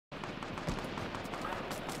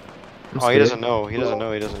Oh, he doesn't know. He doesn't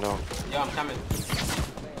know. He doesn't know. Yo, I'm coming.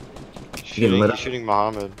 He's shooting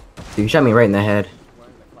Muhammad. Dude, you shot me right in the head.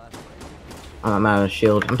 I'm out of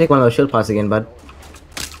shield. I'm taking one of those shield pots again, bud.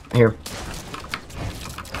 Here.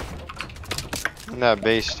 In that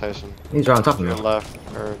base, Tyson. He's right on top of me. Your left.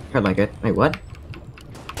 Or... Heard like it. Wait, what?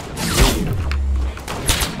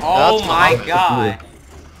 Oh my god.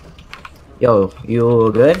 Yo,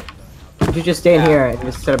 you good? You just stay in here and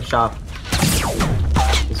just set up shop.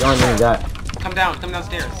 It's the only thing we got. Come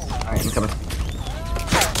downstairs. Alright, I'm coming.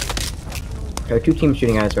 There are two teams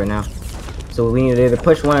shooting at us right now. So we need to either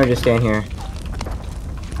push one or just stay in here.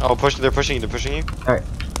 Oh, they're pushing you. They're pushing you. Alright.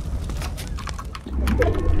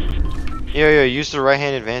 Yo, use the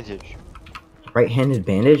right-hand advantage. Right-handed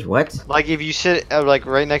bandage? What? Like if you sit like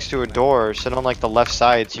right next to a door, sit on like the left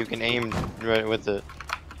side so you can aim right with it.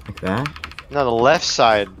 Like that? No, the left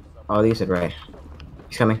side. Oh, you said right.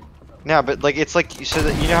 He's coming. No, but like it's like so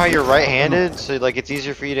that you know how you're right-handed, so like it's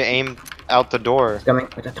easier for you to aim out the door. He's coming.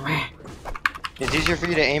 It's easier for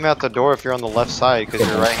you to aim out the door if you're on the left side because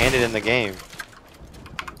you're right-handed in the game.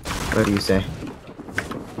 What do you say?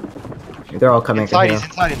 They're all coming. Inside, he's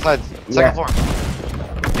inside. Second floor.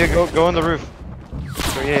 Yeah, go on the roof.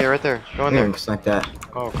 Oh, yeah, right there. Go in there. Just like that.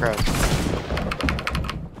 Oh crap.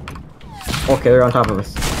 Okay, they're on top of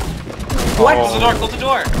us. What? Close the door, close the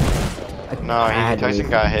door! No, Tyson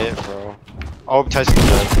got hit, bro. Oh, Tyson's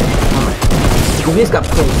dead. He just got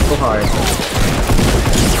played so hard.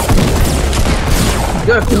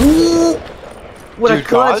 What a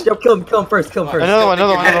clutch! Yo, kill him first, Another one.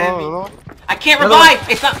 I can't revive!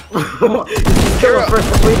 It's not. Kill him first,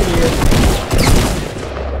 I'm waiting here.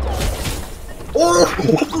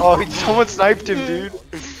 Oh, someone sniped him, dude.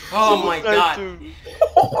 Oh my god.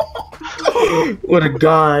 What a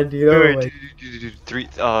god, you know. Dude,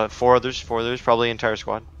 four others, probably entire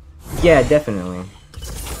squad. Yeah, definitely.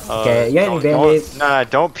 Okay, you got any band-aids? Nah,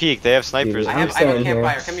 don't peek. They have snipers. I have a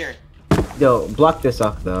campfire. Come here. Yo, block this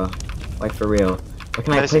up though, like for real. Where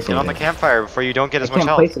can I place Get on the campfire before you don't get as much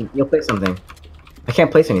health. You'll place something. I can't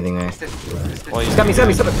place anything there. Well, He's coming.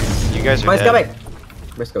 You guys are dead. Coming.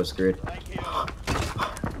 Briscoe's screwed.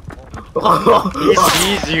 He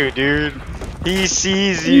sees you, dude. He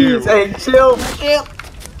sees you. Hey, chill.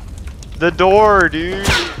 The door, dude.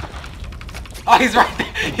 Oh, he's right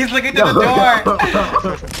there. He's looking to the door.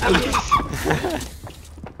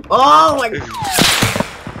 Oh my.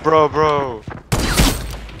 Bro.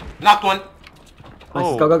 Knocked one.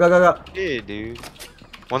 Oh, go. Yeah, dude.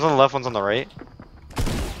 One's on the left, one's on the right.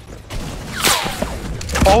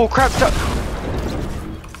 Oh crap!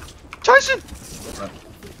 Tyson!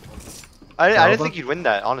 I didn't think you'd win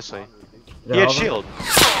that, honestly. He had shield.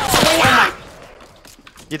 Oh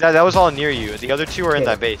Yeah, that was all near you. The other two are in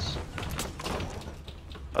that base.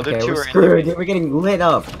 Other two are screwed, dude. We're getting lit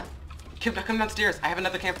up. Come downstairs. I have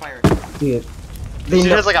another campfire. Dude. She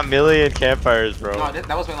has like a million campfires, bro. No,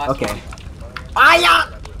 that was my last one.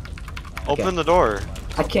 Open the door.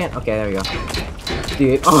 I can't. Okay, there we go.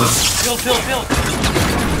 Dude. Oh. Build.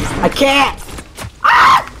 I can't.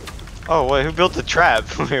 Oh wait, who built the trap?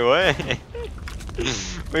 Wait, what?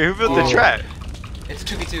 Wait, who built the trap? It's a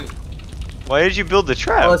 2v2. Why did you build the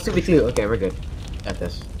trap? Oh, it's 2v2. Okay, we're good. Got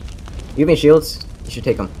this. You have any shields? You should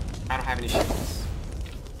take them. I don't have any shields.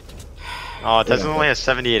 Oh, Tyson only has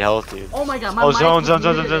 78 health, dude. Oh my god, my zone.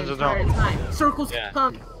 Circles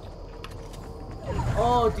come.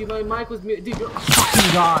 Oh, dude, my mic was muted. Dude, you're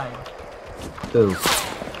fucking god. Who?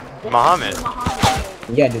 Muhammad.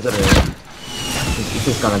 Yeah, dude, literally. It's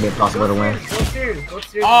just gonna be impossible to win. Go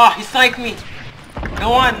upstairs. Oh, he sniped me.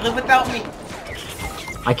 Go on, live without me.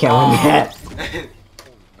 I can't win yet.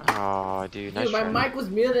 Oh, dude, nice Dude, my try. mic was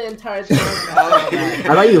muted the entire time. I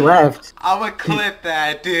thought you left. I'm gonna clip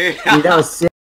that, dude. Dude, that was sick.